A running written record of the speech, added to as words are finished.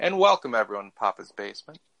And welcome everyone to Papa's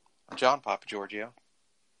Basement. I'm John Papa Giorgio.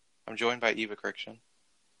 I'm joined by Eva Crichton.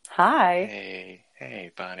 Hi.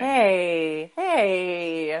 Hey, buddy. Hey.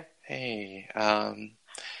 Hey,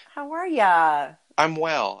 How are ya? I'm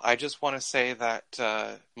well. I just want to say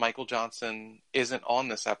that Michael Johnson isn't on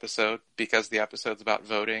this episode because the episode's about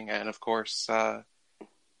voting, and of course,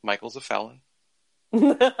 Michael's a felon.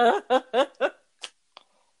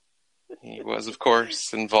 He was, of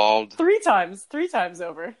course, involved. Three times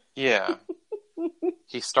over. Yeah.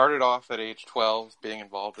 He started off at age 12 being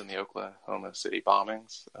involved in the Oklahoma City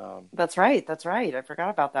bombings. That's right. I forgot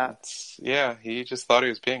about that. Yeah, he just thought he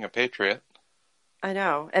was being a patriot. I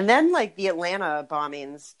know. And then, the Atlanta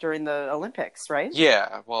bombings during the Olympics, right?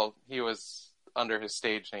 Yeah, well, he was under his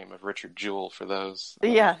stage name of Richard Jewell for those.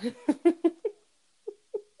 Yeah.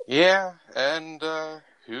 Yeah, and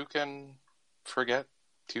who can forget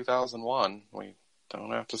 2001? We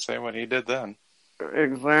don't have to say what he did then.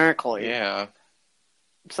 Exactly. Yeah.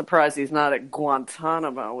 I'm surprised he's not at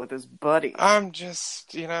Guantanamo with his buddies. I'm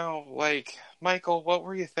just, Michael, what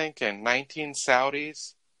were you thinking? 19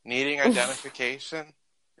 Saudis needing identification?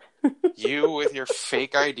 You with your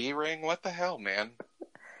fake ID ring? What the hell, man?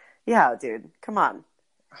 Yeah, dude. Come on.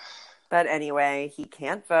 But anyway, he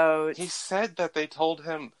can't vote. He said that they told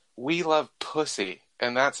him, "We love pussy,"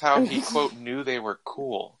 and that's how he, quote, knew they were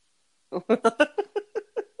cool.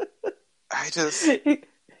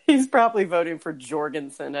 He's probably voting for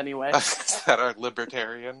Jorgensen anyway. Is that our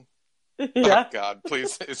libertarian? Yeah. Oh, God,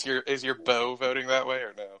 please. Is your beau voting that way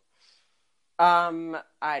or no?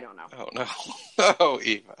 I don't know. Oh, no.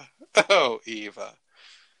 Oh, Eva.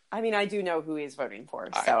 I mean, I do know who he's voting for,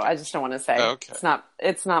 so I just don't want to say. Okay.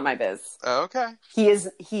 It's not my biz. Okay.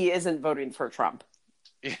 He isn't voting for Trump.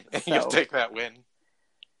 You'll take that win.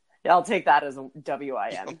 I'll take that as a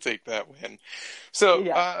WIN. I'll take that win. So,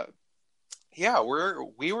 yeah,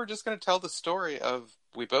 we were just going to tell the story of,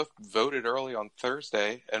 we both voted early on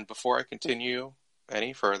Thursday, and before I continue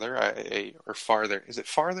any further, or farther, is it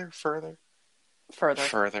farther? Further.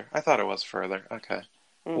 I thought it was further. Okay.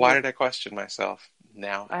 Mm-hmm. Why did I question myself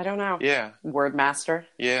now? I don't know. Yeah. Word master.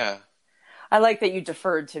 Yeah. I like that you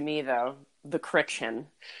deferred to me, though. The Crichton.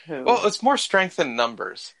 Well, it's more strength in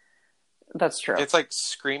numbers. That's true. It's like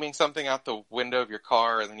screaming something out the window of your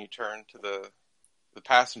car, and then you turn to the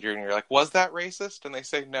passenger, and you're like, "Was that racist?" And they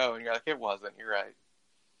say no, and you're like, "It wasn't. You're right."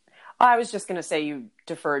 I was just going to say you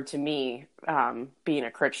deferred to me being a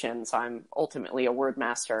Crichton, so I'm ultimately a word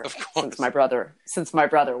master. Of course. Since my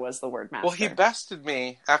brother was the word master. Well, he bested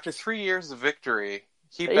me after 3 years of victory.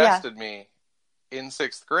 He bested me in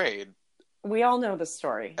 6th grade. We all know the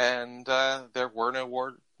story. And there were no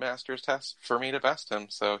word master's tests for me to best him,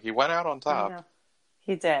 so he went out on top.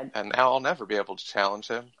 He did. And now I'll never be able to challenge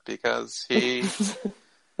him because he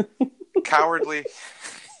cowardly,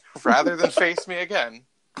 rather than face me again,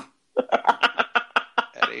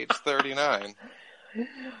 at age 39.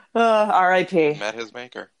 R.I.P. Met his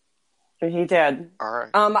maker. He did. All right.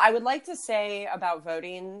 I would like to say about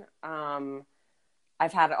voting,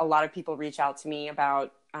 I've had a lot of people reach out to me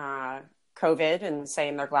about COVID and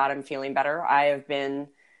saying they're glad I'm feeling better. I have been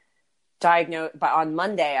diagnosed, but on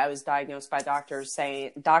Monday I was diagnosed by doctors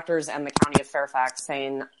and the county of Fairfax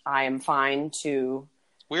saying I am fine to.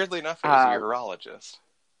 Weirdly enough, it was a urologist.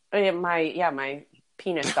 My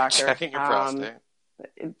penis doctor. Checking your prostate.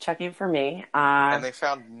 Checking for me. And they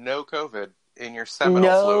found no COVID in your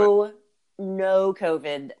seminal fluid. No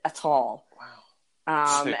COVID at all.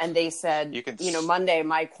 Wow. And they said, Monday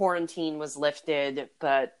my quarantine was lifted,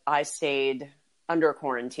 but I stayed under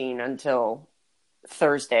quarantine until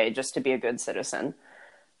Thursday just to be a good citizen.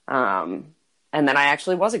 And then I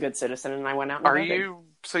actually was a good citizen and I went out and voted.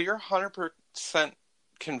 So you're 100%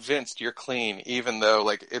 convinced you're clean, even though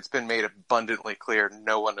it's been made abundantly clear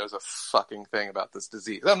no one knows a fucking thing about this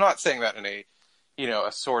disease? I'm not saying that in a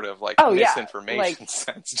sort of misinformation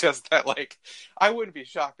sense. Just that I wouldn't be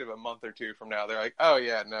shocked if a month or two from now they're like, oh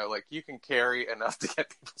yeah, no, you can carry enough to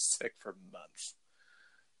get people sick for months.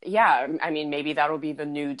 Yeah, I mean, maybe that'll be the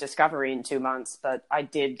new discovery in 2 months, but I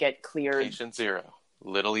did get cleared. Patient zero.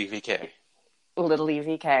 Little EVK.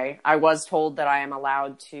 I was told that I am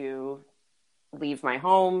allowed to leave my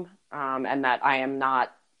home, and that I am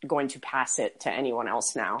not going to pass it to anyone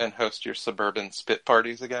else now. And host your suburban spit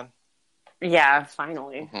parties again? Yeah,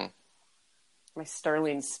 finally. Mm-hmm. My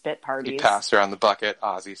Sterling spit parties. You pass around the bucket,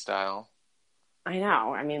 Aussie style. I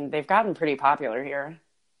know. I mean, they've gotten pretty popular here.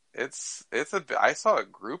 I saw a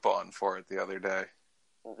Groupon for it the other day.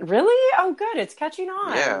 Really? Oh, good. It's catching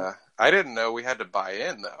on. Yeah. I didn't know we had to buy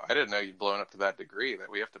in, though. I didn't know you'd blown up to that degree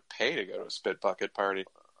that we have to pay to go to a spit bucket party.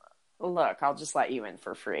 Look, I'll just let you in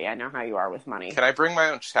for free. I know how you are with money. Can I bring my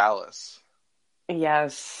own chalice?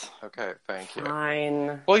 Yes. Okay, thank you.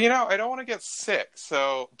 Fine. Well, I don't want to get sick,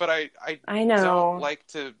 but I know. don't like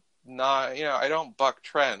to not, I don't buck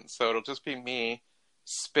trends, so it'll just be me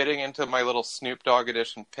spitting into my little Snoop Dogg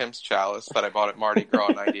edition Pimp's chalice that I bought at Mardi Gras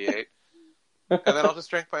in 98, and then I'll just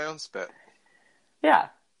drink my own spit. Yeah.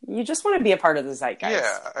 You just want to be a part of the zeitgeist.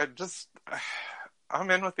 Yeah, I'm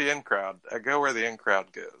in with the in crowd. I go where the in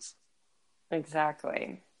crowd goes.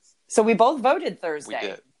 Exactly. So we both voted Thursday. We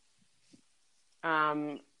did.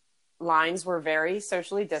 Lines were very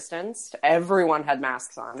socially distanced. Everyone had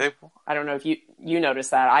masks on. I don't know if you noticed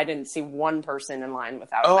that. I didn't see one person in line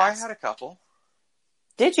without a mask. I had a couple.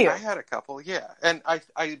 Did you? I had a couple, yeah. And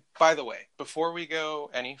I by the way, before we go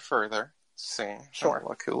any further, Sure.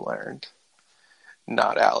 Look who learned.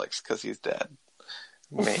 Not Alex, because he's dead.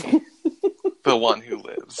 Me. The one who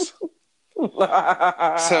lives.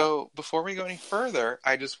 So, before we go any further,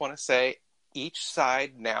 I just want to say each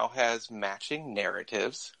side now has matching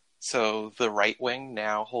narratives. So, the right wing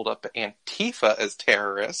now hold up Antifa as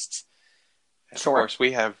terrorists. Sure. Of course,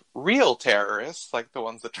 we have real terrorists, like the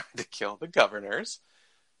ones that tried to kill the governors.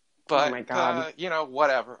 But, oh my God.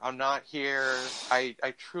 Whatever. I'm not here. I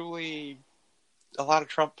truly, a lot of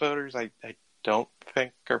Trump voters, I don't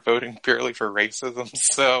think are voting purely for racism.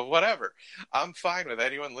 So, whatever. I'm fine with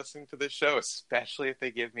anyone listening to this show, especially if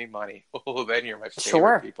they give me money. Oh, then you're my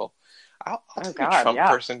favorite people. I'll take a Trump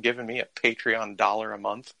person giving me a Patreon $1 a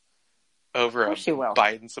month over a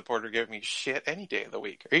Biden supporter giving me shit any day of the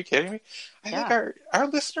week. Are you kidding me? I think our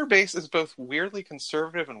listener base is both weirdly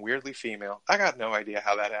conservative and weirdly female. I got no idea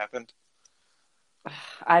how that happened.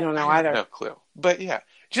 I don't know either. No clue. But yeah,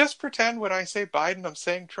 just pretend when I say Biden, I'm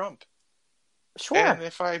saying Trump. Sure. And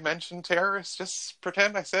if I mention terrorists, just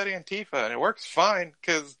pretend I said Antifa, and it works fine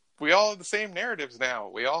because we all have the same narratives now.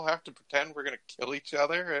 We all have to pretend we're going to kill each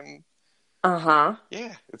other, and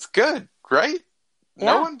yeah, it's good, right?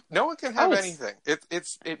 Yeah. No one can have anything.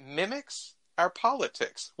 It mimics our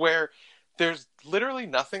politics, where there's literally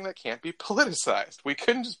nothing that can't be politicized. We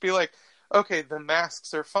couldn't just be like, okay, the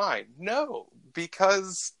masks are fine. No,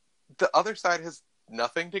 because the other side has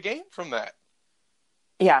nothing to gain from that.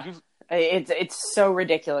 Yeah. It's so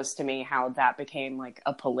ridiculous to me how that became like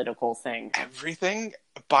a political thing. Everything,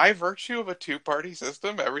 by virtue of a two-party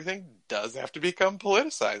system, everything does have to become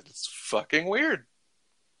politicized. It's fucking weird.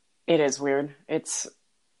 It is weird. It's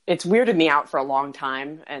weirded me out for a long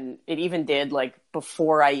time, and it even did like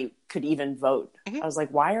before I could even vote. Mm-hmm. I was like,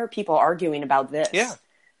 why are people arguing about this? Yeah.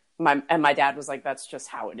 My dad was like, that's just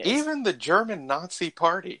how it is. Even the German Nazi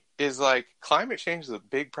party is like, climate change is a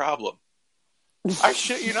big problem. I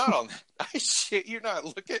shit you not on that. I shit you not.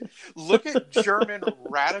 Look at German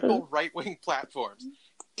radical right-wing platforms.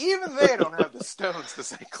 Even they don't have the stones to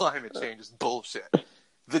say climate change is bullshit.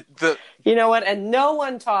 You know what? And no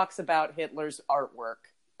one talks about Hitler's artwork.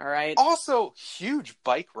 All right. Also, huge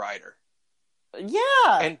bike rider.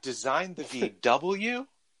 Yeah. And designed the VW,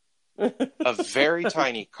 a very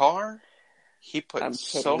tiny car. He put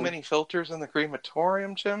so many filters in the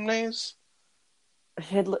crematorium chimneys.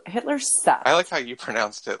 Hitler sucked. I like how you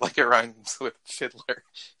pronounced it, like it rhymes with Fiddler.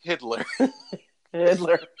 Hitler.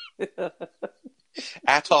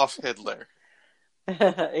 Adolf Hitler.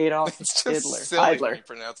 Adolf it's just Hitler. Silly when you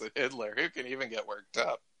pronounce it Hitler. Who can even get worked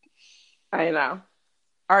up? I know.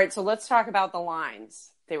 All right, so let's talk about the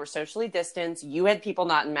lines. They were socially distanced. You had people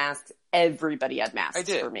not in masks. Everybody had masks. I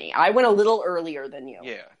did. For me. I went a little earlier than you.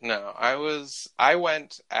 Yeah, no, I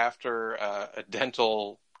went after a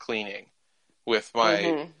dental cleaning with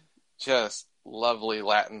my just lovely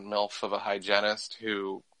Latin MILF of a hygienist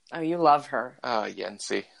who... Oh, you love her.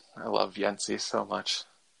 Yensi. I love Yensi so much.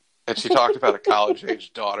 And she talked about a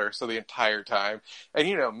college-age daughter, so the entire time... And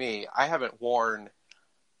you know me, I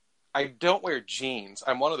don't wear jeans.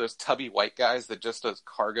 I'm one of those tubby white guys that just does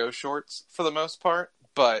cargo shorts for the most part.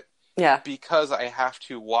 But because I have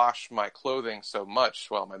to wash my clothing so much,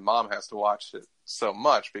 well, my mom has to wash it so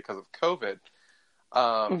much because of COVID,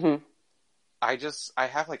 I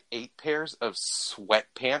have like 8 pairs of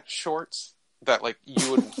sweatpants shorts that like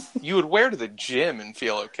you would wear to the gym and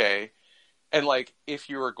feel okay. And like if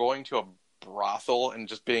you were going to a brothel and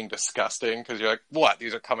just being disgusting because you're like, what?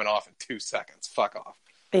 These are coming off in 2 seconds. Fuck off.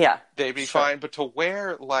 Yeah. They'd be fine. But to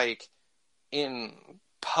wear like in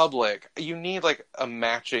public, you need like a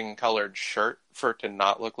matching colored shirt for it to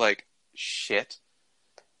not look like shit.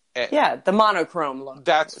 And the monochrome look.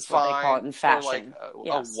 That's fine. What they call it in fashion. Or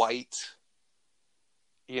like a white,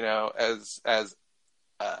 as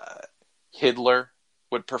Hitler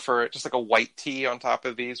would prefer it. Just like a white tee on top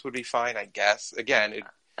of these would be fine, I guess. Again,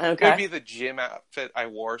 Okay. It would be the gym outfit I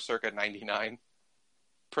wore circa 99,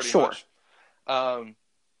 pretty much.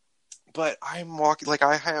 But I'm walking, like,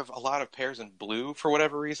 I have a lot of pairs in blue for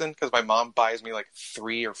whatever reason, because my mom buys me, like,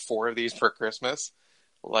 3 or 4 of these for Christmas.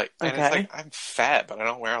 Like, and it's like, I'm fat, but I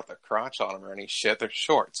don't wear out the crotch on them or any shit. They're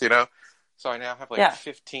shorts, you know? So I now have, like,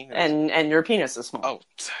 15 of these. And your penis is small. Oh,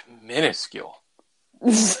 minuscule.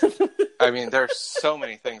 I mean, there's so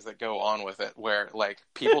many things that go on with it where, like,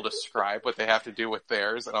 people describe what they have to do with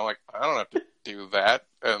theirs, and I'm like, I don't have to do that.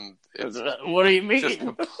 And it's what do you mean? just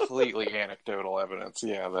completely anecdotal evidence,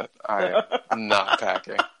 that I am not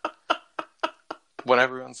packing. When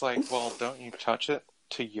everyone's like, well, don't you touch it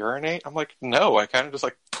to urinate? I'm like, no, I kind of just,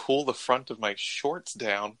 like, pull the front of my shorts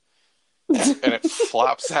down, and it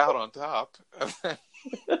flops out on top, and then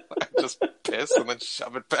I just piss and then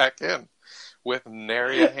shove it back in. With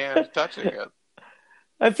nary a hand touching it.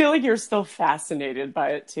 I feel like you're still fascinated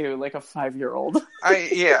by it too, like a 5-year-old.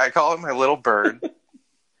 I call it my little bird.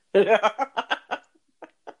 And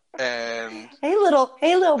hey little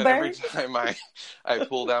bird. Every time I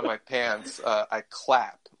pull down my pants, I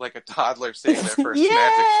clap like a toddler seeing their first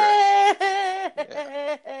magic trick.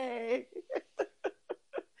 Yeah.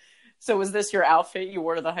 So was this your outfit you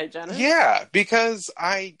wore to the hygienist? Yeah, because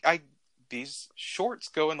I these shorts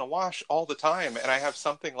go in the wash all the time, and I have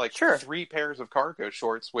something like 3 pairs of cargo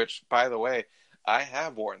shorts, which, by the way, I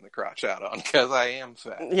have worn the crotch out on because I am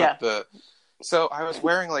fat. Yeah. So I was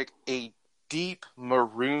wearing like a deep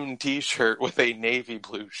maroon t-shirt with a navy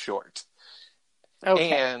blue short.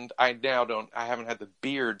 Okay. And I haven't had the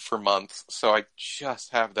beard for months, so I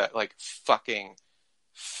just have that like fucking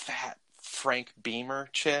fat Frank Beamer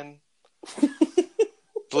chin.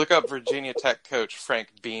 Look up Virginia Tech coach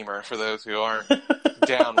Frank Beamer for those who aren't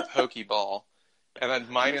down with hokey ball. And then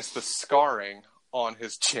minus the scarring on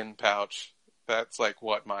his chin pouch, that's like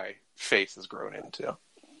what my face has grown into.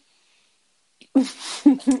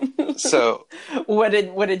 So, what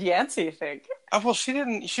did Yancey think? Well,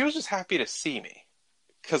 she was just happy to see me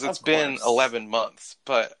because it's been 11 months.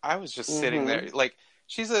 But I was just sitting there, like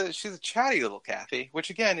she's a chatty little Kathy, which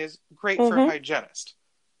again is great for a hygienist.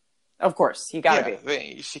 Of course, you gotta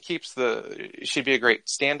be. She'd be a great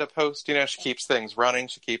stand-up host. You know, she keeps things running.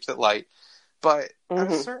 She keeps it light. But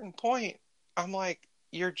at a certain point, I'm like,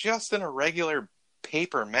 you're just in a regular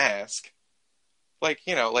paper mask. Like,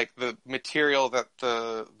 you know, like the material that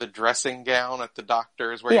the dressing gown at the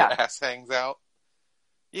doctor's where your ass hangs out.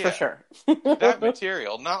 Yeah. For sure. That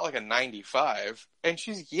material, not like a 95. And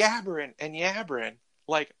she's yabbering and yabbering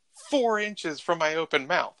like 4 inches from my open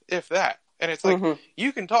mouth, if that. And it's like,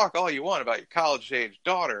 you can talk all you want about your college-age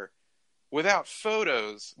daughter. Without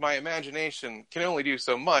photos, my imagination can only do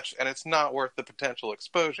so much, and it's not worth the potential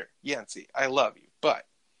exposure. Yancey, I love you, but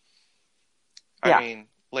I mean,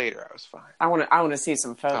 later I was fine. I want to see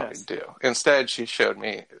some photos. I do. Instead, she showed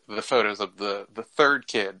me the photos of the third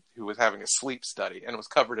kid who was having a sleep study and was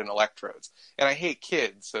covered in electrodes. And I hate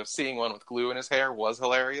kids, so seeing one with glue in his hair was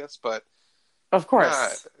hilarious, but of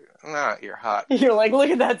course. Not you're hot. You're like, look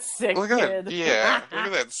at that sick kid. Look at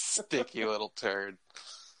that sticky little turd.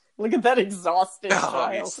 Look at that exhausted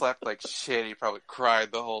child. He slept like shit. He probably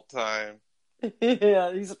cried the whole time.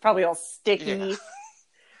 Yeah, he's probably all sticky. Yeah.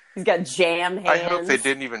 He's got jam hands. I hope they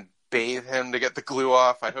didn't even bathe him to get the glue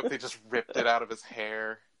off. I hope they just ripped it out of his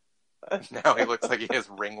hair. Now he looks like he has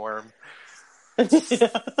ringworm.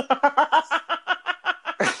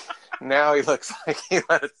 Now he looks like he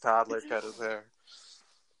let a toddler cut his hair.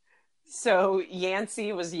 So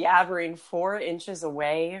Yancey was yabbering 4 inches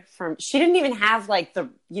away from... She didn't even have like the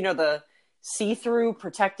see-through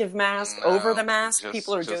protective mask over the mask.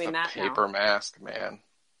 People are doing that now. Paper mask, man.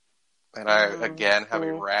 And I, again, have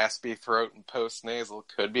a raspy throat and post-nasal.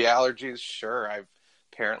 Could be allergies, sure. I've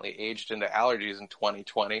apparently aged into allergies in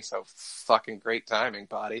 2020, so fucking great timing,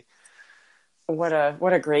 body. What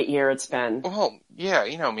a great year it's been. Well, yeah,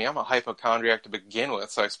 you know me. I'm a hypochondriac to begin with,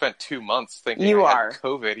 so I spent 2 months thinking I had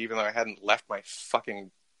COVID, even though I hadn't left my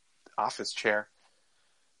fucking office chair.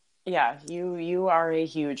 Yeah, you are a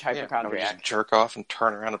huge hypochondriac. I would just jerk off and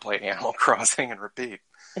turn around and play Animal Crossing and repeat.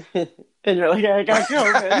 And you're like, I got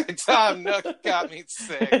COVID. Tom Nook got me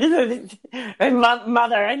sick. And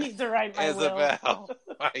mother, I need to write my Isabel, will.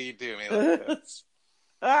 Why you do me like this?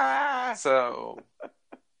 So...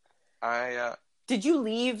 Did you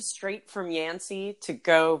leave straight from Yancey to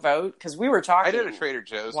go vote? Because we were talking. I did a Trader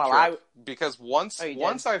Joe's trip because once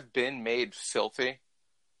I've been made filthy,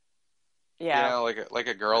 you know, like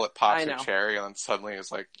a girl that pops her cherry and then suddenly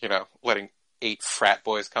is like, you know, letting 8 frat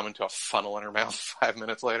boys come into a funnel in her mouth 5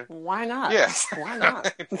 minutes later. Why not? Yes, why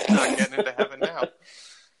not? Not getting into heaven now.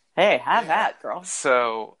 Hey, have that, girl.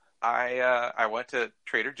 So I went to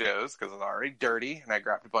Trader Joe's because I was already dirty, and I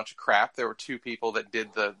grabbed a bunch of crap. There were two people that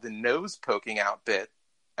did the nose poking out bit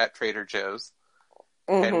at Trader Joe's,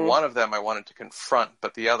 and one of them I wanted to confront,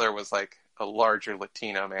 but the other was like a larger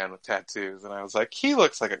Latino man with tattoos, and I was like, he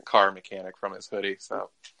looks like a car mechanic from his hoodie, so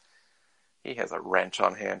he has a wrench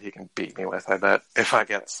on hand he can beat me with, I bet, if I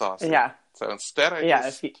get saucy. Yeah. So instead,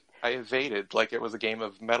 I evaded like it was a game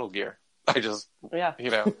of Metal Gear. I just,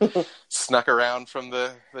 snuck around from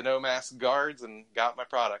the no-mask guards and got my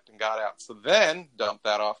product and got out. So then, dumped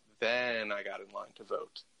that off. Then I got in line to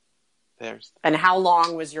vote. And how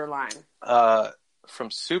long was your line?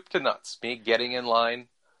 From soup to nuts, me getting in line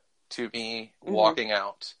to me walking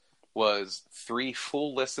out was 3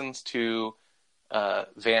 full listens to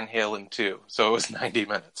Van Halen 2. So it was 90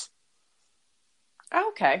 minutes.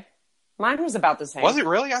 Okay. Mine was about the same. Was it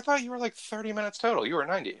really? I thought you were like 30 minutes total. You were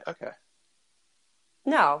 90. Okay.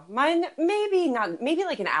 No, mine maybe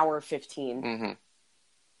like an hour 15. Mm-hmm.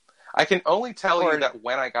 I can only tell you that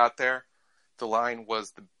when I got there, the line was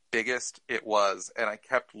the biggest it was, and I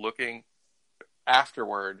kept looking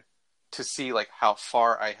afterward to see like how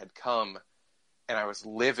far I had come, and I was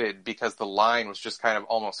livid because the line was just kind of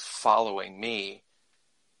almost following me,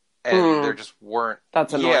 and there just weren't.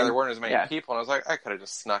 That's annoying. Yeah, there weren't as many people, and I was like, I could have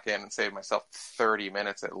just snuck in and saved myself 30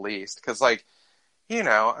 minutes at least, because like.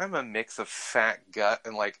 I'm a mix of fat gut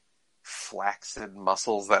and, like, flaccid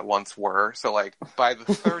muscles that once were. So, like, by the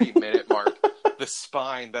 30-minute mark, the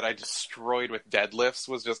spine that I destroyed with deadlifts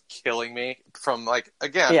was just killing me from, like,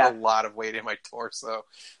 again, a lot of weight in my torso.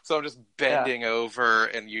 So I'm just bending over,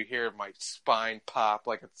 and you hear my spine pop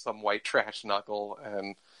like it's some white trash knuckle.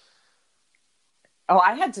 And oh,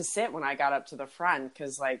 I had to sit when I got up to the front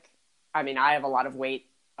because, like, I mean, I have a lot of weight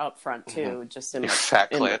up front, too, just in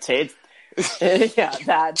my tape.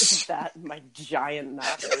 that my giant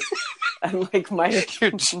knuckles and like my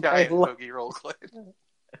your giant bogey roll clit.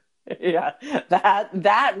 Yeah,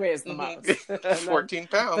 that weighs the most. 14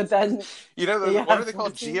 pounds. But then what are they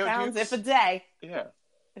called? Geodukes? If a day. Yeah.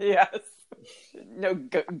 Yes. No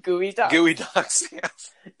gooey ducks. Gooey ducks.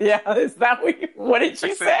 Yes. Yeah. Is that what did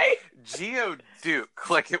you say? Geoduke,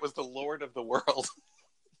 like it was the Lord of the World.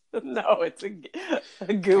 No, it's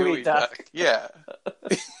a gooey duck. Yeah.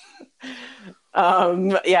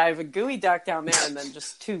 I have a gooey duck down there, and then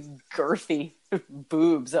just 2 girthy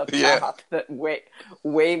boobs up top that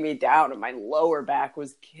weigh me down, and my lower back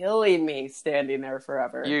was killing me standing there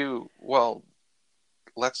forever.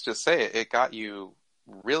 Let's just say it got you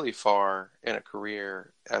really far in a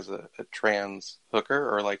career as a trans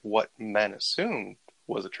hooker, or like what men assumed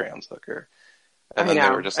was a trans hooker, and then they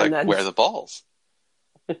were just like, "Where are the balls?"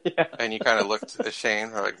 Yeah. And you kind of looked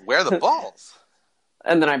ashamed, like, "Where are the balls?"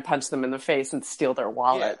 And then I punch them in the face and steal their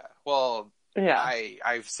wallet. Yeah. Well,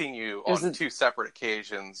 I've seen you on 2 separate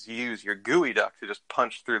occasions use your gooey duck to just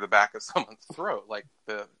punch through the back of someone's throat, like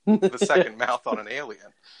the second mouth on an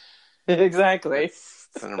alien. Exactly.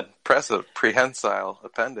 It's an impressive prehensile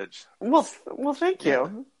appendage. Well, thank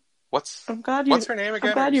you. What's her name again?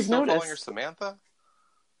 I'm glad you've still noticed. Calling her Samantha?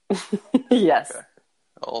 Yes. Okay.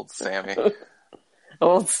 Old Sammy.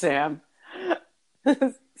 Old Sam.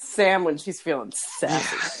 Sam when she's feeling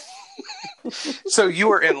sassy. So you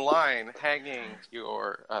were in line hanging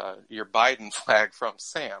your Biden flag from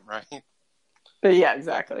Sam, right? Yeah,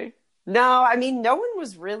 exactly. No, I mean, no one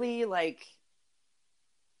was really like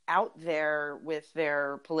out there with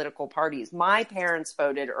their political parties. My parents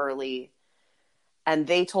voted early, and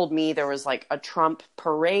they told me there was like a Trump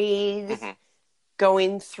parade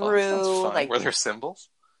going through. Like, were there symbols?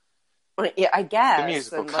 Yeah, I guess the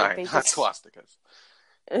musical kind, not swastikas.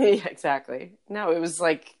 Yeah, exactly. No, it was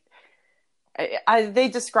like they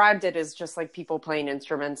described it as just like people playing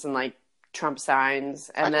instruments and like Trump signs,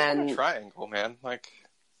 and then a triangle, man. Like,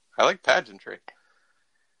 I like pageantry.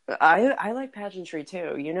 I like pageantry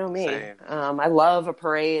too. You know me. Same. I love a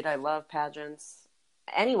parade. I love pageants.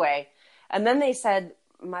 Anyway, and then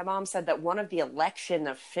my mom said that one of the election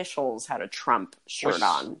officials had a Trump shirt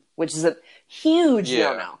on, which is a huge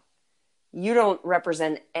no-no. You don't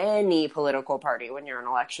represent any political party when you're an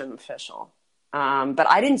election official. But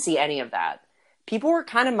I didn't see any of that. People were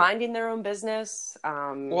kind of minding their own business.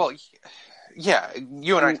 Well, yeah,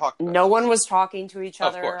 you and I talked about no one was talking to each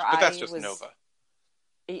other. Of course, but that's just Nova.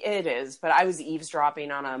 It is, but I was eavesdropping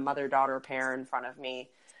on a mother-daughter pair in front of me.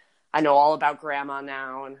 I know all about Grandma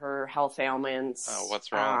now and her health ailments. Oh,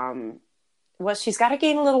 what's wrong? Well, she's got to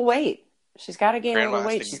gain a little weight. She's got to gain a little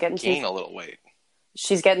weight. She's getting a little weight.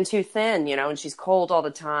 She's getting too thin, and she's cold all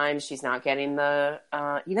the time. She's not getting the,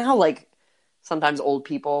 how like Sometimes old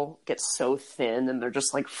people get so thin and they're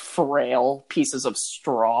just like frail pieces of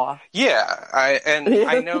straw. Yeah,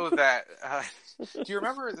 I know that. Do you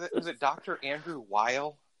remember? Was it Dr. Andrew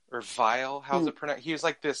Weil or Vile? How's it pronounced? He was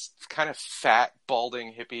like this kind of fat,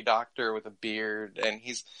 balding hippie doctor with a beard, and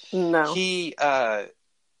I don't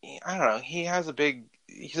know.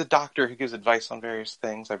 He's a doctor who gives advice on various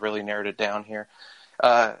things. I've really narrowed it down here.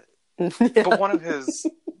 But one of his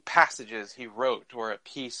passages he wrote, or a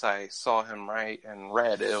piece I saw him write and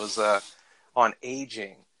read, it was on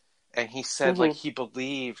aging. And he said, like, he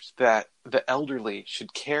believed that the elderly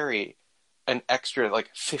should carry an extra, like,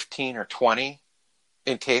 15 or 20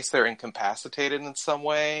 in case they're incapacitated in some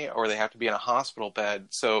way, or they have to be in a hospital bed.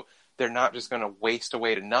 So they're not just going to waste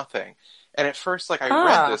away to nothing. And at first, like, I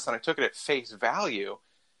read this and I took it at face value.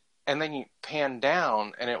 And then you pan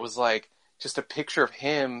down and it was like just a picture of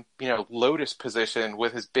him, you know, lotus position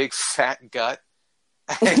with his big fat gut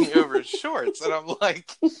hanging over his shorts. And I'm like,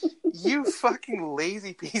 you fucking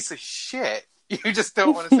lazy piece of shit. You just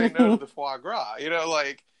don't want to say no to the foie gras. You know,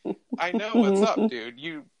 like, I know what's up, dude.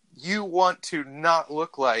 You want to not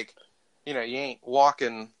look like, you know, you ain't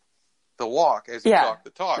walking the walk as you talk the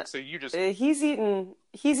talk. So you just he's eating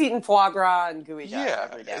foie gras and gooey duck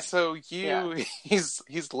every day. So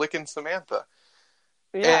he's licking Samantha.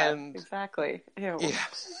 Yeah, and, exactly. Ew. Yeah,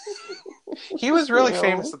 he was really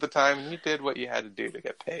famous at the time, and you did what you had to do to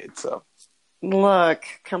get paid. So look,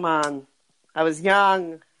 come on, I was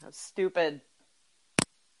young, I was stupid.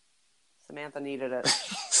 Samantha needed it.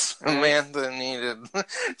 Samantha needed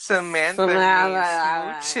smooches.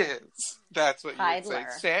 That's what you'd say.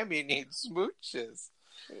 Sammy needs smooches.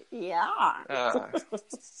 Yeah.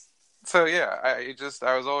 So yeah, I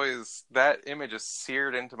was always, that image is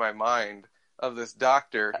seared into my mind of this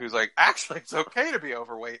doctor who's like, actually, it's okay to be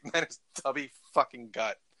overweight, and then his tubby fucking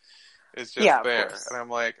gut is just there, and I'm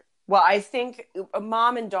like, well, I think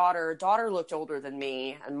mom and daughter looked older than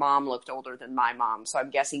me, and mom looked older than my mom, so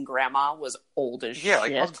I'm guessing grandma was old as shit. Yeah,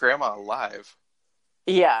 like, was grandma alive?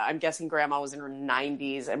 Yeah, I'm guessing grandma was in her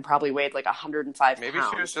 90s and probably weighed like 105 Maybe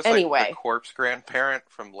pounds. She was just like the corpse grandparent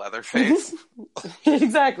from Leatherface.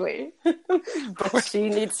 Exactly. But she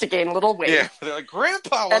needs to gain a little weight. Yeah, they're like,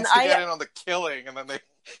 Grandpa wants to get in on the killing, and then they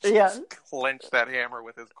clench that hammer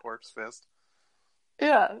with his corpse fist.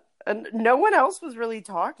 Yeah, and no one else was really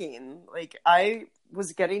talking. Like, I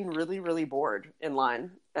was getting really, really bored in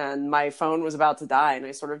line, and my phone was about to die, and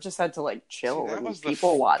I sort of just had to, like, chill and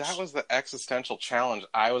people watch. That was the existential challenge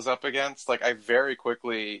I was up against. Like, I very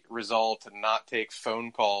quickly resolved to not take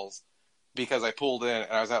phone calls because I pulled in,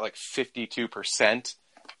 and I was at, like, 52%,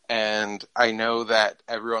 and I know that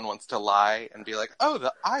everyone wants to lie and be like, oh,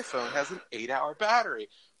 the iPhone has an 8-hour battery.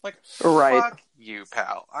 Like, fuck you,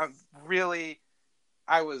 pal.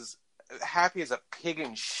 I was happy as a pig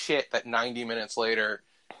in shit that 90 minutes later,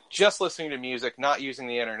 just listening to music, not using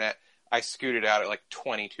the internet, I scooted out at like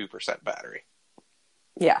 22% battery.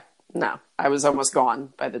 Yeah, no, I was almost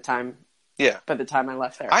gone by the time. Yeah, by the time I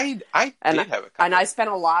left there, I did have a couple. And I spent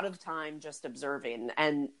a lot of time just observing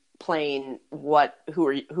and playing.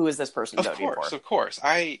 Who is this person voting for? Of course,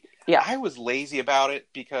 I was lazy about it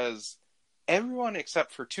because everyone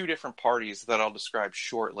except for two different parties that I'll describe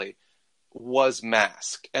shortly was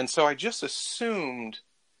masked. And so I just assumed,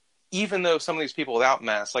 even though some of these people without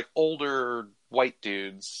masks, like older white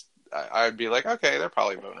dudes, I'd be like, okay, they're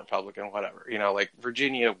probably voting Republican, whatever. You know, like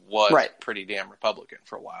Virginia was pretty damn Republican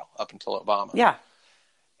for a while, up until Obama. Yeah.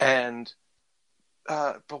 And,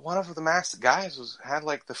 but one of the masked guys had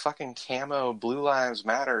like the fucking camo Blue Lives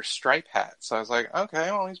Matter stripe hat. So I was like,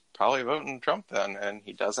 okay, well, he's probably voting Trump then. And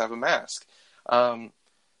he does have a mask.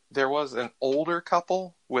 There was an older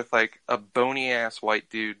couple with like a bony ass white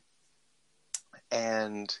dude,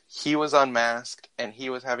 and he was unmasked, and he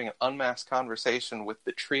was having an unmasked conversation with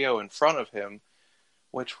the trio in front of him,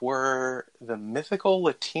 which were the mythical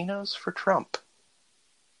Latinos for Trump.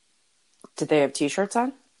 Did they have t-shirts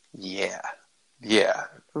on? Yeah.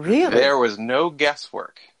 Really? There was no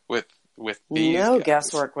guesswork with these guys.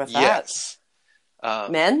 Guesswork with that. Yes.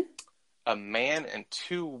 Men? A man and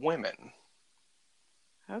two women.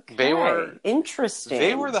 Okay. They were interesting.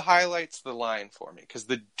 They were the highlights of the line for me, because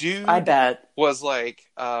the dude, I bet, was like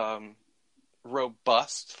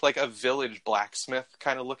robust, like a village blacksmith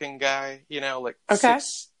kind of looking guy. You know, like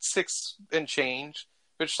 6 and change,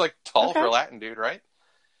 which is like tall for a Latin dude, right?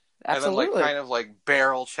 Absolutely. And then like kind of like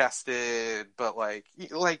barrel chested, but like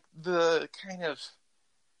the kind of,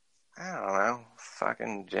 I don't know,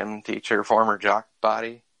 fucking gym teacher, former jock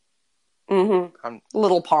body. Mm-hmm.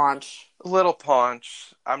 Little paunch.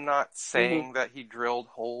 I'm not saying that he drilled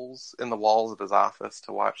holes in the walls of his office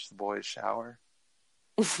to watch the boys shower.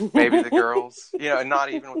 Maybe the girls, and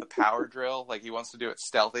not even with a power drill. Like, he wants to do it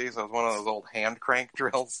stealthy, so it's one of those old hand crank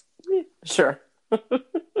drills. Sure.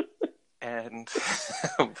 And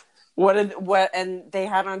and they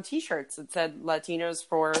had on T-shirts that said Latinos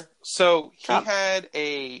for. So he Trump. had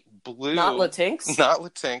a blue, not Latinx,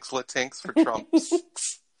 Latinx for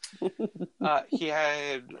Trumps. He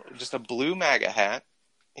had just a blue MAGA hat.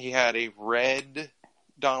 He had a red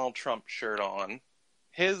Donald Trump shirt on.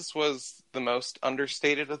 His was the most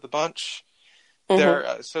understated of the bunch.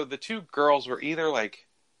 So the two girls were either like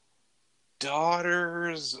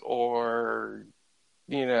daughters or,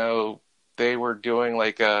 they were doing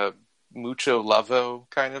like a mucho lovo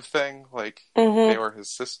kind of thing. Like they were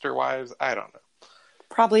his sister wives. I don't know.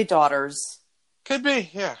 Probably daughters. Could be.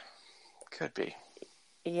 Yeah. Could be.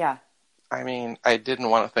 Yeah. I mean, I didn't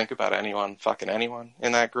want to think about anyone fucking anyone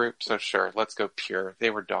in that group. So sure, let's go pure. They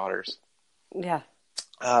were daughters. Yeah.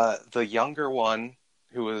 The younger one,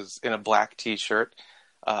 who was in a black t-shirt,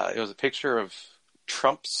 it was a picture of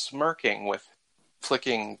Trump smirking with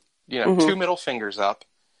flicking, two middle fingers up.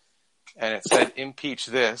 And it said, impeach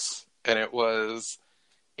this. And it was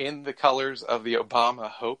in the colors of the Obama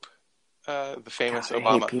Hope, the famous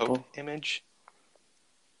Obama Hope image.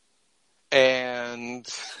 And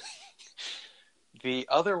the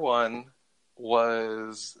other one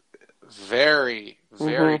was very,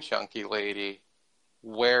 very chunky lady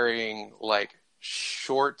wearing like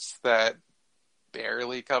shorts that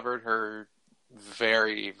barely covered her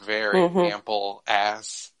very, very ample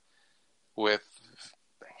ass with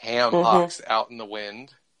ham hocks out in the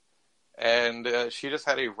wind. And she just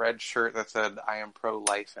had a red shirt that said, I am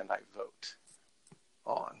pro-life and I vote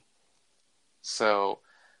on. So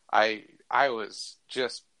I was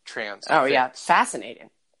just transfixed. Oh, yeah. Fascinating.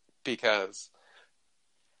 Because,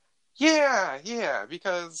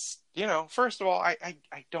 because, first of all, I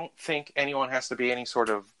don't think anyone has to be any sort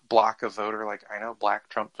of block of voter. Like, I know black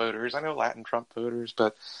Trump voters, I know Latin Trump voters,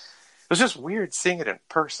 but it was just weird seeing it in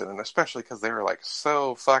person, and especially because they were like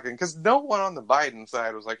so fucking. Because no one on the Biden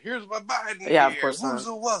side was like, "Here's my Biden yeah, gear. Of course Who's a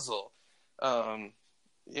wuzzle?"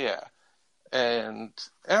 Yeah, and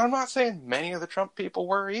I'm not saying many of the Trump people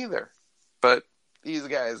were either, but these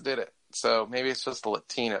guys did it. So maybe it's just a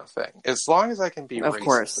Latino thing. As long as I can be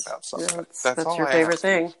racist about something, yeah, that's all your I favorite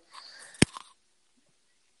thing.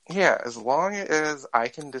 Yeah, as long as I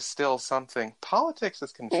can distill something. Politics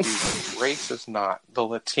is confusing. Race is not. The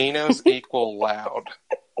Latinos equal loud.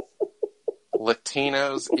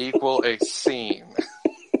 Latinos equal a scene.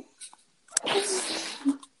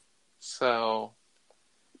 So,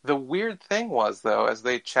 the weird thing was, though, as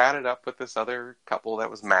they chatted up with this other couple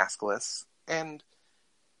that was maskless, and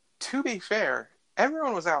to be fair,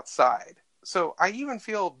 everyone was outside. So I even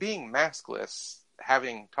feel being maskless,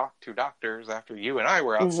 having talked to doctors after you and I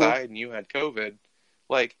were outside and you had COVID,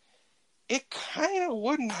 like, it kind of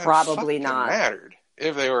wouldn't have probably fucking not mattered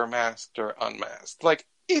if they were masked or unmasked. Like,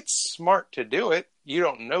 it's smart to do it. You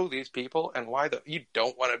don't know these people, and you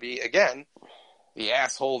don't want to be, again, the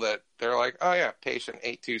asshole that they're like, oh yeah, patient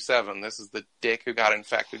 827, this is the dick who got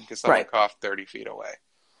infected because someone coughed 30 feet away.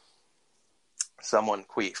 Someone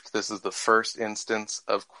queefed. This is the first instance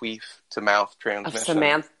of queef-to-mouth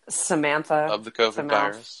transmission Samantha of the COVID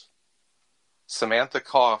virus. Samantha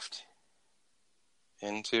coughed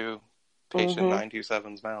into patient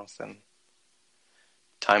 927's mouth, and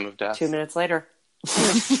time of death. 2 minutes later.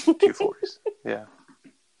 240s. Yeah.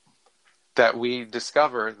 That we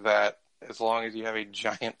discover that as long as you have a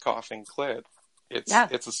giant coughing clit, it's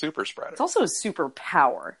a super spreader. It's also a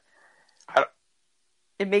superpower.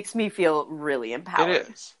 It makes me feel really empowered. It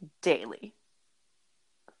is. Daily.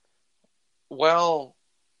 Well,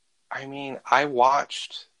 I mean, I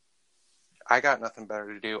got nothing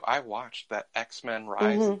better to do. I watched that X-Men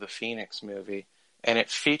Rise of the Phoenix movie, and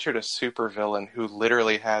it featured a supervillain who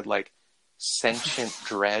literally had, like, sentient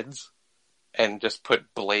dreads and just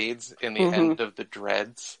put blades in the end of the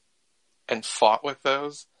dreads and fought with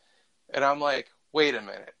those. And I'm like, wait a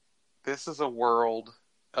minute. This is a world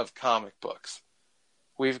of comic books.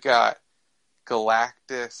 We've got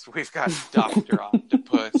Galactus. We've got Dr.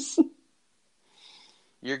 Octopus.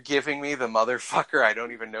 You're giving me the motherfucker I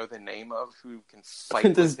don't even know the name of who can fight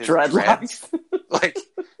with his dreadlocks. Like,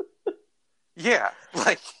 yeah.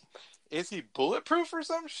 Like, is he bulletproof or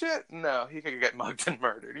some shit? No, he could get mugged and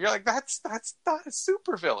murdered. You're like, that's not a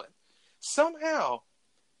supervillain. Somehow,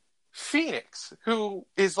 Phoenix, who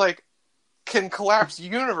is like, can collapse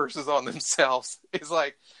universes on themselves, is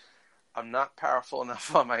like, I'm not powerful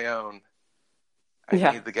enough on my own. I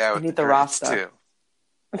need the guy with the roster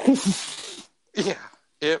too. Yeah,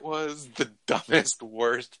 it was the dumbest,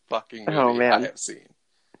 worst fucking movie I have seen.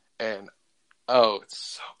 And Oh, it's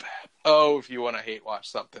so bad. Oh, if you want to hate watch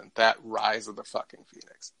something, that Rise of the fucking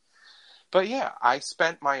Phoenix. But yeah, I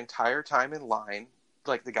spent my entire time in line.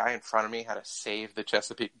 Like, the guy in front of me had a Save the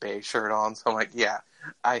Chesapeake Bay shirt on, so I'm like, yeah,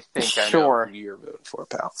 I think I know who you're voting for,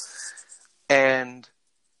 pal. And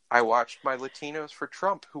I watched my Latinos for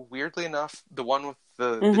Trump, who, weirdly enough, the one with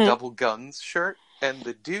the double guns shirt, and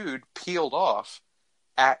the dude peeled off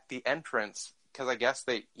at the entrance, because I guess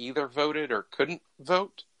they either voted or couldn't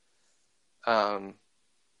vote. I'm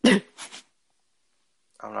not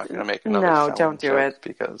going to make another No, don't do joke it.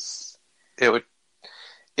 because it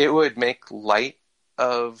would make light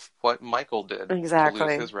of what Michael did to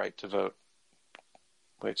lose his right to vote,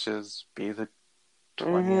 which is be the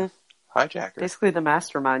 20th hijacker. Basically the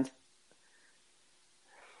mastermind.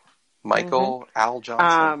 Michael Al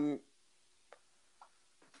Johnson.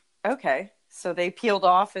 Okay, so they peeled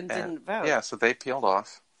off and didn't vote. Yeah, so they peeled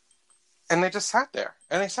off. And they just sat there.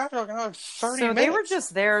 And they sat there like another 30 minutes. So they were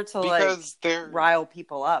just there to rile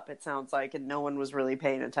people up, it sounds like, and no one was really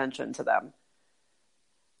paying attention to them.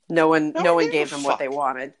 No one gave them what they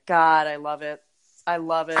wanted. God, I love it. I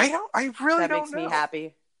love it. I really don't know. That makes me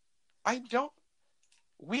happy.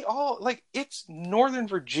 We all, like, it's Northern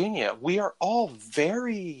Virginia. We are all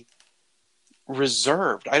very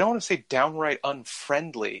reserved. I don't want to say downright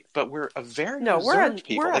unfriendly, but we're a very reserved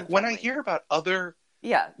people. Like, when I hear about other...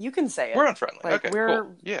 Yeah, you can say it. We're unfriendly. Like, okay,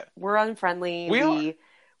 cool. Yeah. We're unfriendly.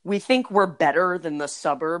 We think we're better than the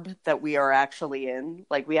suburb that we are actually in.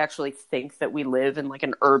 Like, we actually think that we live in, like,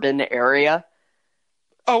 an urban area.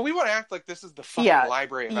 Oh, we want to act like this is the fucking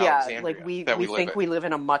Library of Alexandria. Yeah, like, we think we live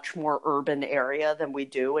in a much more urban area than we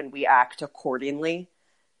do, and we act accordingly.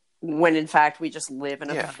 When, in fact, we just live in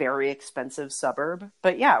a very expensive suburb.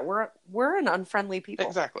 But, yeah, we're an unfriendly people.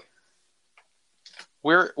 Exactly.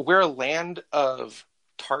 We're a land of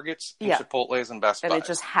Targets and Chipotles and Best Buys. And it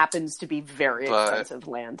just happens to be very expensive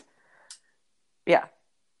land. Yeah.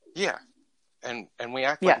 Yeah. And we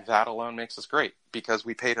act like that alone makes us great because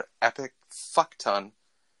we paid an epic fuck ton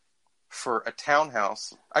for a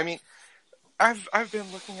townhouse. I mean, I've been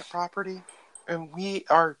looking at property, and we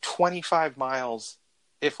are 25 miles,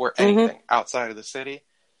 if we're anything, outside of the city.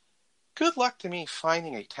 Good luck to me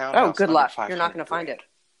finding a townhouse. Oh, good luck. You're not going to find it.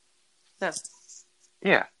 No.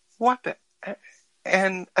 Yeah. What the...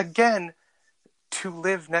 And again, to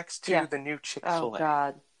live next to the new Chick-fil-A. Oh,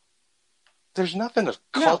 God. There's nothing of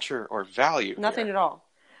culture or value. Nothing at all.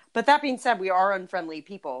 But that being said, we are unfriendly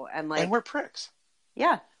people. And we're pricks.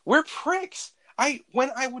 Yeah. We're pricks. I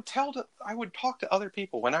would talk to other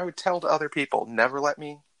people. When I would tell to other people, never let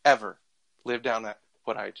me ever live down that,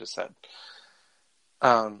 what I just said.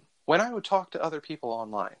 When I would talk to other people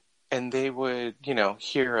online, and they would,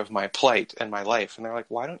 hear of my plight and my life. And they're like,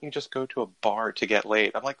 why don't you just go to a bar to get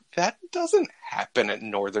laid? I'm like, that doesn't happen at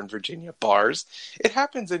Northern Virginia bars. It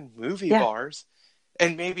happens in movie bars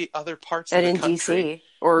and maybe other parts of the country. And in D.C.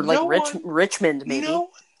 Or Richmond, maybe.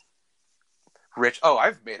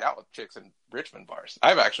 I've made out with chicks in Richmond bars.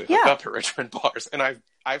 I've actually hooked up at Richmond bars. And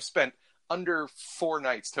I've spent under 4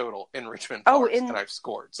 nights total in Richmond bars. And I've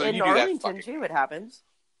scored. So in you do Arlington, that too, it happens.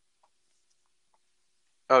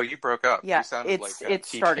 Oh, you broke up. Yeah, you sounded it's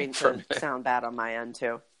starting to sound bad on my end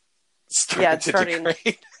too. It's starting.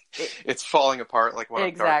 It's falling apart like one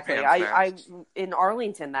exactly. of Dark in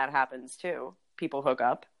Arlington that happens too. People hook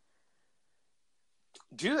up.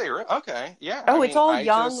 Do they? Okay, yeah. Oh, it's all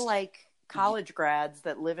young college grads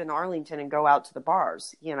that live in Arlington and go out to the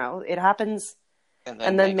bars. It happens.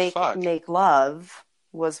 And then make love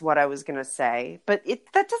was what I was going to say, but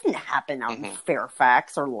that doesn't happen out in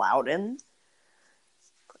Fairfax or Loudoun.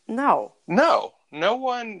 No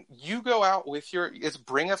one. You go out with it's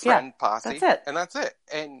bring a friend posse. That's it. And that's it.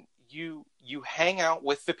 And you hang out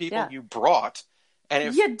with the people you brought. And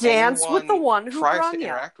if you dance with the one who tries brung to you,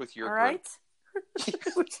 interact with your all right?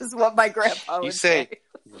 Which is what my grandpa would say.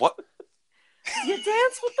 What? You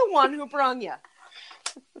dance with the one who brung you.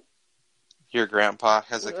 Your grandpa,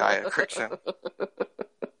 Hezekiah Christian.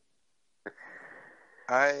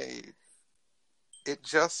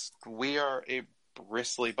 We are a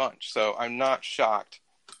bristly bunch, so I'm not shocked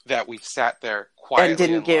that we sat there quietly and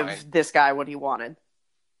didn't give this guy what he wanted,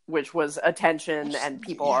 which was attention and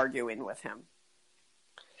people arguing with him.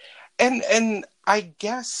 And I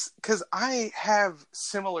guess because I have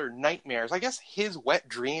similar nightmares. I guess his wet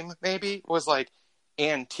dream maybe was like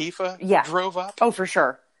Antifa drove up. Oh, for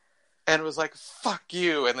sure. And was like, fuck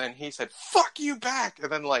you. And then he said, fuck you back.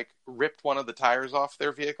 And then ripped one of the tires off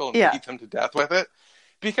their vehicle and beat them to death with it.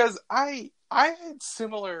 Because I had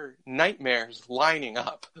similar nightmares lining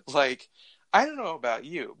up. I don't know about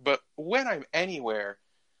you, but when I'm anywhere,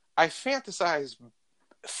 I fantasize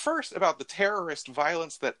first about the terrorist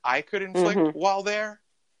violence that I could inflict while there,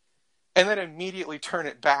 and then immediately turn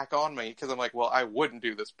it back on me because I'm like, well, I wouldn't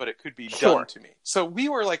do this, but it could be done to me. So we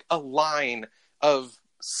were like a line of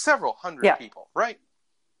several hundred people, right,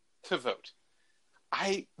 to vote.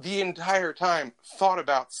 I, the entire time, thought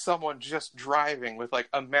about someone just driving with like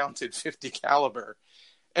a mounted .50 caliber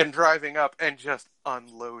and driving up and just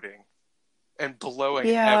unloading and blowing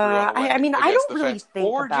everyone away. I mean, I don't really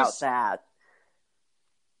think about that.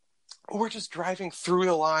 Or just driving through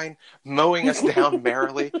the line, mowing us down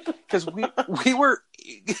merrily, because we were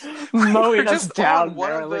mowing us down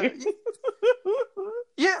merrily.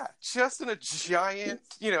 Yeah, just in a giant,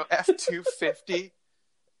 F-250,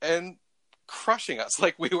 and crushing us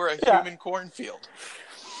like we were a human cornfield.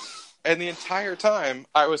 And the entire time,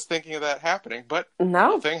 I was thinking of that happening, but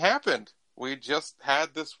nothing happened. We just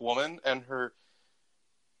had this woman and her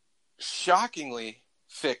shockingly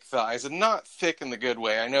thick thighs, and not thick in the good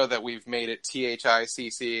way. I know that we've made it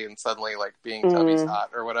THICC and suddenly like being tubby's hot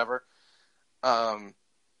or whatever.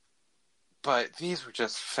 But these were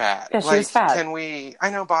just fat. Yeah, she was fat. I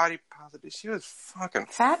know body positive. She was fucking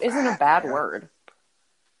fat. Isn't a bad word.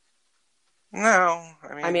 No.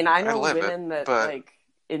 I mean, I know women that like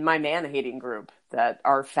in my man-hating group that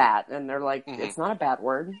are fat, and they're like, it's not a bad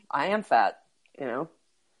word. I am fat, Do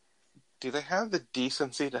they have the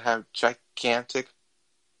decency to have gigantic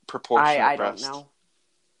proportionate breasts?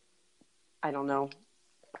 I don't know.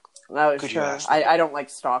 No, sure. I don't like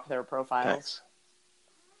stalk their profiles. Thanks.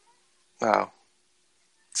 Oh.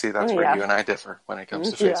 See, that's where you and I differ when it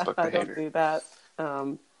comes to Facebook behavior. I don't do that.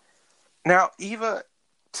 Now, Eva,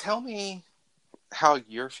 tell me how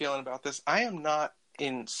you're feeling about this. I am not,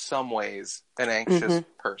 in some ways, an anxious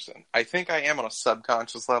person. I think I am on a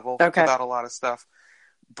subconscious level about a lot of stuff.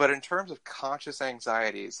 But in terms of conscious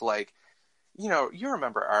anxieties, like, you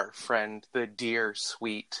remember our friend, the dear,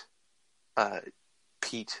 sweet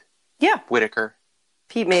Pete Whitaker?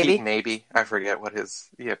 Pete Maybe. Pete Maybe. I forget what his...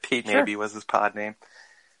 Yeah, Pete Maybe was his pod name.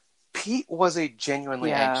 Pete was a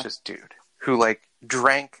genuinely anxious dude who, like,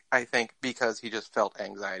 drank, I think, because he just felt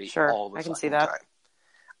anxiety all the time.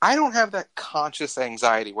 I don't have that conscious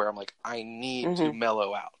anxiety where I'm like, I need to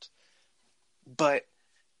mellow out. But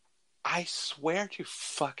I swear to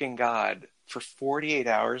fucking God, for 48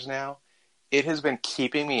 hours now, it has been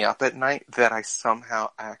keeping me up at night that I somehow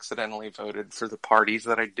accidentally voted for the parties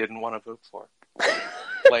that I didn't want to vote for.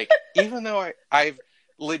 Like, even though I've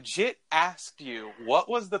legit asked you, what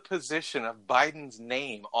was the position of Biden's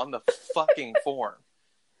name on the fucking form?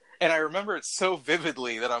 And I remember it so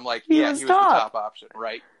vividly that I'm like, he was the top option,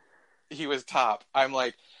 right? He was top. I'm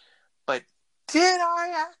like, but did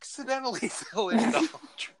I accidentally fill in Donald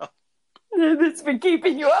Trump? It's been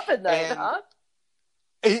keeping you up at night, huh?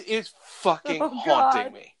 It is fucking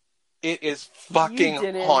haunting me. It is fucking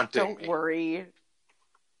haunting me. Don't worry.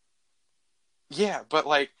 Yeah, but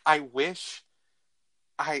like, I wish...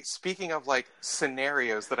 speaking of like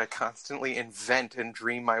scenarios that I constantly invent and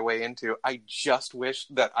dream my way into, I just wish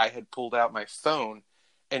that I had pulled out my phone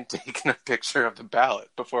and taken a picture of the ballot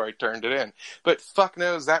before I turned it in. But fuck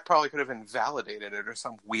knows, that probably could have invalidated it or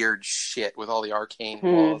some weird shit with all the arcane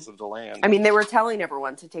laws of the land. I mean, they were telling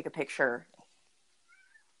everyone to take a picture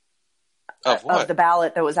of what? Of the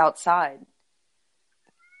ballot that was outside.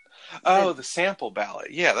 Oh, the sample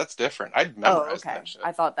ballot. Yeah, that's different. I'd memorized that shit.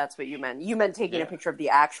 I thought that's what you meant. You meant taking a picture of the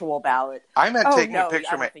actual ballot. I meant taking a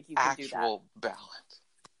picture of my actual ballot.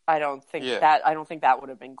 I don't think that would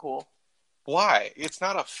have been cool. Why? It's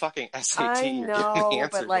not a fucking SAT you're getting the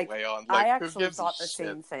answers away on. Like, I actually thought the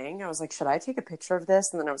same thing. I was like, should I take a picture of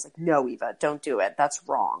this? And then I was like, no, Eva, don't do it. That's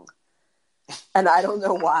wrong. And I don't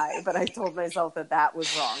know why, but I told myself that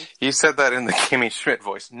was wrong. You said that in the Kimmy Schmidt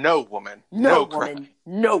voice. No woman, no woman,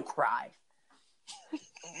 no cry.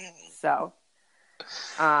 So,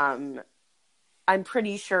 I'm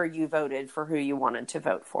pretty sure you voted for who you wanted to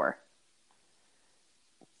vote for.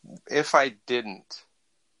 If I didn't,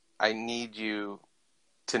 I need you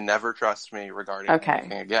to never trust me regarding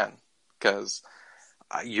anything again. Because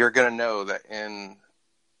you're going to know that in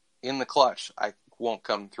the clutch, I won't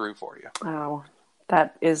come through for you. Oh,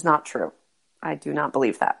 that is not true. I do not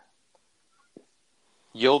believe that.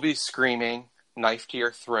 You'll be screaming, knife to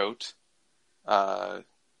your throat. The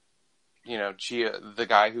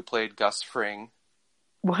guy who played Gus Fring.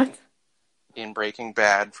 What? In Breaking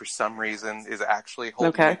Bad, for some reason, is actually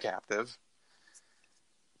holding you captive.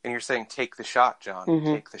 And you're saying, take the shot, John.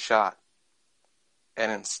 Take the shot.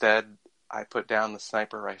 And instead, I put down the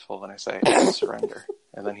sniper rifle and I say, surrender.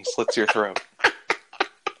 And then he slits your throat.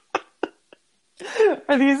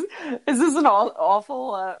 Is this an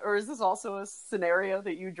awful, or is this also a scenario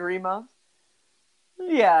that you dream of?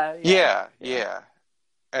 Yeah.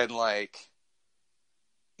 And like,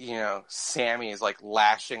 Sammy is like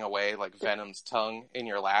lashing away like Venom's tongue in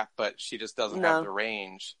your lap, but she just doesn't have the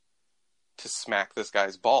range to smack this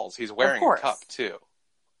guy's balls. He's wearing a cup too.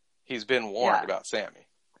 He's been warned about Sammy.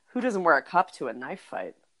 Who doesn't wear a cup to a knife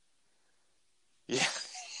fight? Yeah.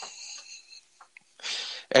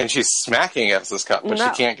 And she's smacking against this cup, but she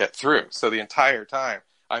can't get through. So the entire time,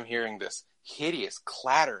 I'm hearing this hideous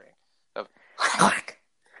clattering of whack,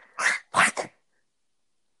 whack.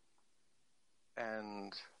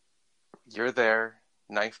 And you're there,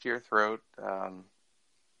 knife to your throat,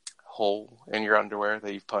 hole in your underwear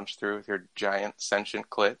that you've punched through with your giant sentient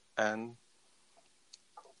clit, and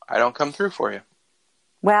I don't come through for you.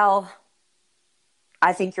 Well,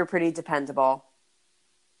 I think you're pretty dependable.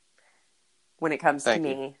 When it comes to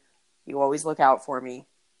me, you always look out for me.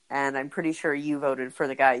 And I'm pretty sure you voted for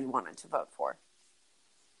the guy you wanted to vote for.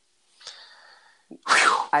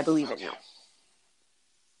 I believe in you.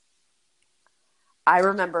 I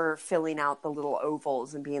remember filling out the little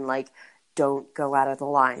ovals and being like, don't go out of the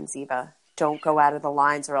lines, Eva. Don't go out of the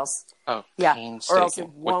lines or else... or else it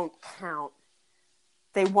won't count.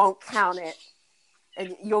 They won't count it.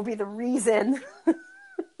 And you'll be the reason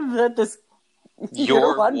that this...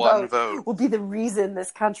 Your one vote will be the reason this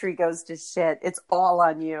country goes to shit. It's all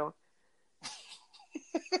on you.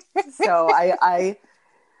 So I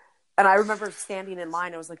remember standing in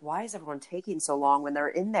line. I was like, why is everyone taking so long when they're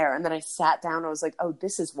in there? And then I sat down. I was like, oh,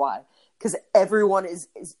 this is why. Because everyone is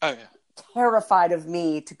terrified of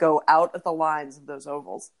me to go out of the lines of those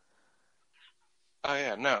ovals. Oh,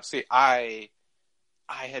 yeah. No, see, I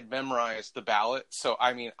had memorized the ballot. So,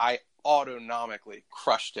 I mean, I autonomically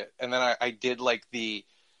crushed it. And then I did like the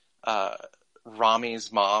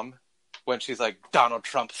Rami's mom when she's like, Donald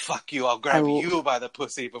Trump, fuck you, I'll grab you by the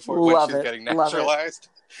pussy when she's getting naturalized.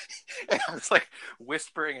 And I was like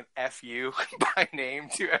whispering an F you by name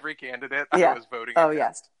to every candidate I was voting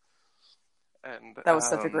against. And that was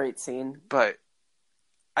such a great scene. But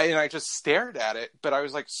I just stared at it, but I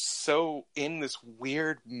was like so in this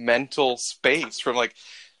weird mental space from like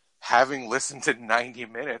having listened to 90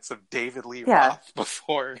 minutes of David Lee Roth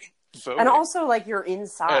before voting. And also, like, you're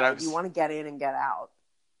inside. You want to get in and get out.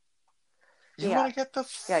 You want to get the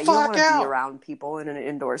fuck out. Yeah, you don't want to be around people in an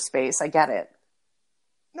indoor space. I get it.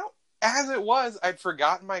 No, as it was, I'd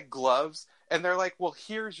forgotten my gloves, and they're like, well,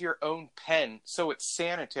 here's your own pen, so it's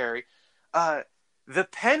sanitary. The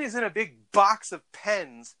pen is in a big box of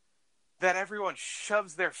pens that everyone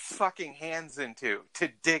shoves their fucking hands into to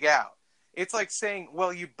dig out. It's like saying,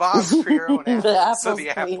 well, you box for your own apple, so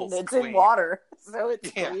the apple's clean. It's clean. In water, so it's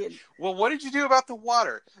clean. Well, what did you do about the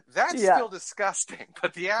water? That's still disgusting,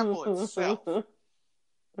 but the apple itself,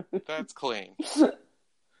 that's clean.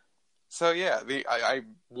 So, yeah, I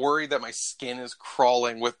worry that my skin is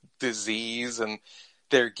crawling with disease, and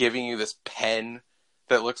they're giving you this pen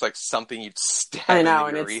that looks like something you'd stab in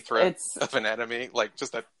the urethra of an enemy, like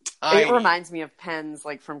just a tiny... It reminds me of pens,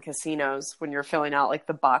 like from casinos when you're filling out like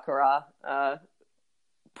the baccarat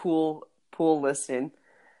pool listing.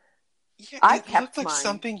 Yeah, it looked like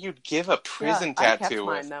something you'd give a prison tattoo. I kept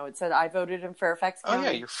mine though. It said I voted in Fairfax County. Oh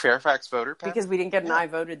yeah, your Fairfax voter pen. Because we didn't get an I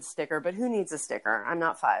voted sticker, but who needs a sticker? I'm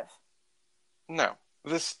not 5. No.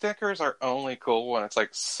 The stickers are only cool when it's like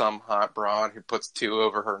some hot broad who puts 2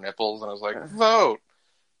 over her nipples, and I was like, vote.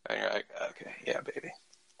 And you're like, okay, yeah, baby.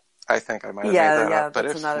 I think I might have made that up, but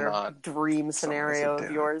it's another not, dream scenario of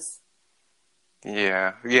yours.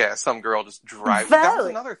 Yeah, some girl just drives. That was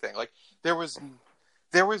another thing. Like there was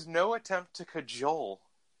no attempt to cajole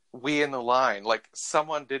we in the line. Like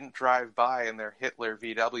someone didn't drive by in their Hitler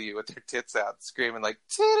VW with their tits out, screaming like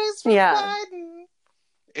 "titties for Biden"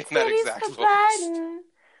 in that exact voice.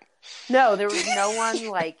 No, there was no one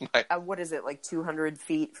like, what is it, like 200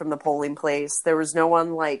 feet from the polling place. There was no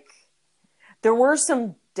one like, there were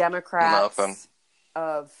some Democrats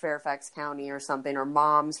of Fairfax County or something, or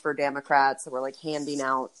moms for Democrats that were like handing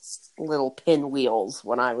out little pinwheels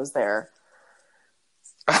when I was there.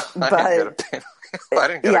 But I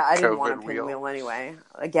didn't get I didn't want a pinwheel anyway.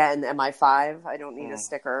 Again, am I 5? I don't need a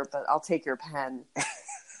sticker, but I'll take your pen.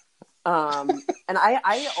 And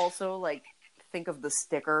I also like, think of the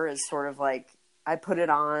sticker as sort of like I put it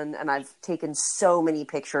on and I've taken so many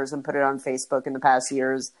pictures and put it on Facebook in the past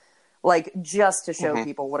years, like just to show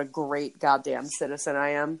people what a great goddamn citizen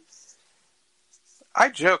I am. I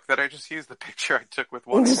joke that I just used the picture I took with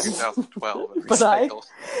one in 2012 and recycled.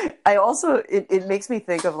 But I also it makes me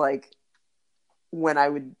think of like when I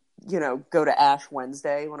would go to Ash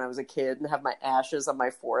Wednesday when I was a kid and have my ashes on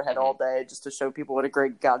my forehead all day just to show people what a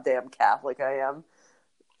great goddamn Catholic I am.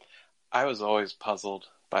 I was always puzzled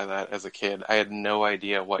by that as a kid. I had no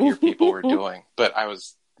idea what your people were doing, but I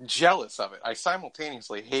was jealous of it. I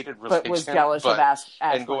simultaneously hated religion, but was jealous of Ash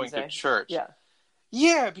and going Wednesday. to church. Yeah.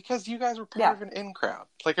 Yeah, because you guys were part of an in-crowd.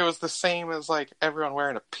 Like, it was the same as, like, everyone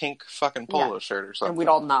wearing a pink fucking polo shirt or something. And we'd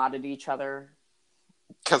all nod at each other.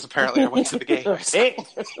 Because apparently I went to the gay high school.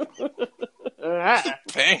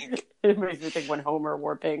 Pink. It makes me think when Homer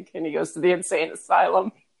wore pink and he goes to the insane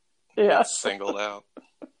asylum. Yeah. Singled out.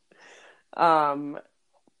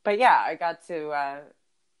 But yeah, I got to,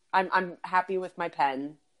 I'm happy with my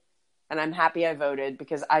pen. And I'm happy I voted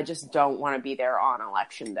because I just don't want to be there on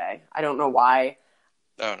election day. I don't know why.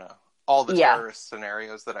 Oh, no. All the terrorist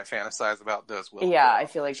scenarios that I fantasize about, those will. Yeah, I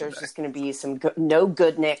feel like there's just going to be some no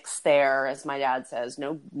good nicks there, as my dad says.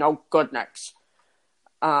 No good nicks.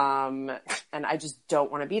 And I just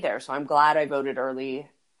don't want to be there. So I'm glad I voted early.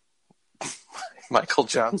 Michael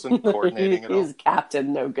Johnson coordinating it all. He's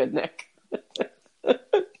Captain No Good Nick.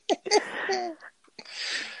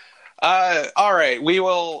 All right. We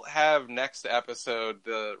will have next episode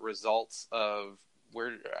the results of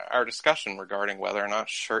our discussion regarding whether or not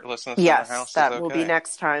shirtlessness in the house is okay. Yes, that will be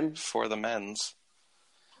next time. For the men's.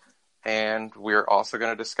 And we're also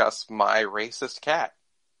going to discuss my racist cat,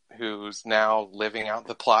 who's now living out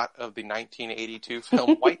the plot of the 1982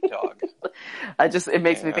 film White Dog. It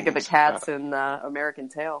makes me think of the cats in American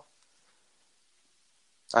Tail.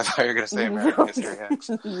 I thought you were going to say American History X.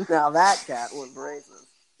 Now that cat was racist.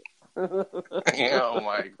 Oh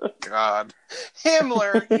my God.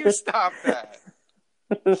 Himmler, you stop that.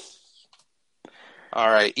 All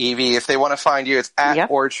right, Evie, if they want to find you, it's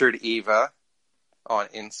at Orchard Eva on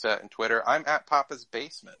Insta and Twitter. I'm at Papa's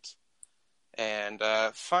Basement. And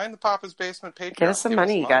find the Papa's Basement Patreon. Get us some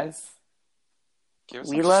money, guys. Give us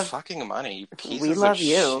some fucking money, you pieces we love of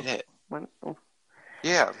you. Shit.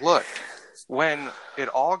 Yeah, look, when it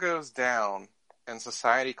all goes down and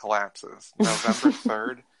society collapses, November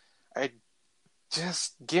 3rd,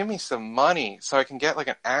 just give me some money so I can get like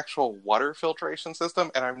an actual water filtration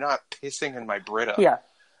system and I'm not pissing in my Brita. Yeah.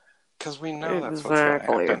 Because we know that's what's going to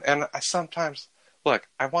happen. And I sometimes, look,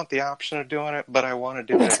 I want the option of doing it, but I want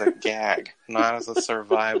to do it as a gag, not as a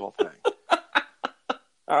survival thing.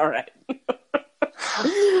 All right.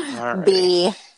 All right. B.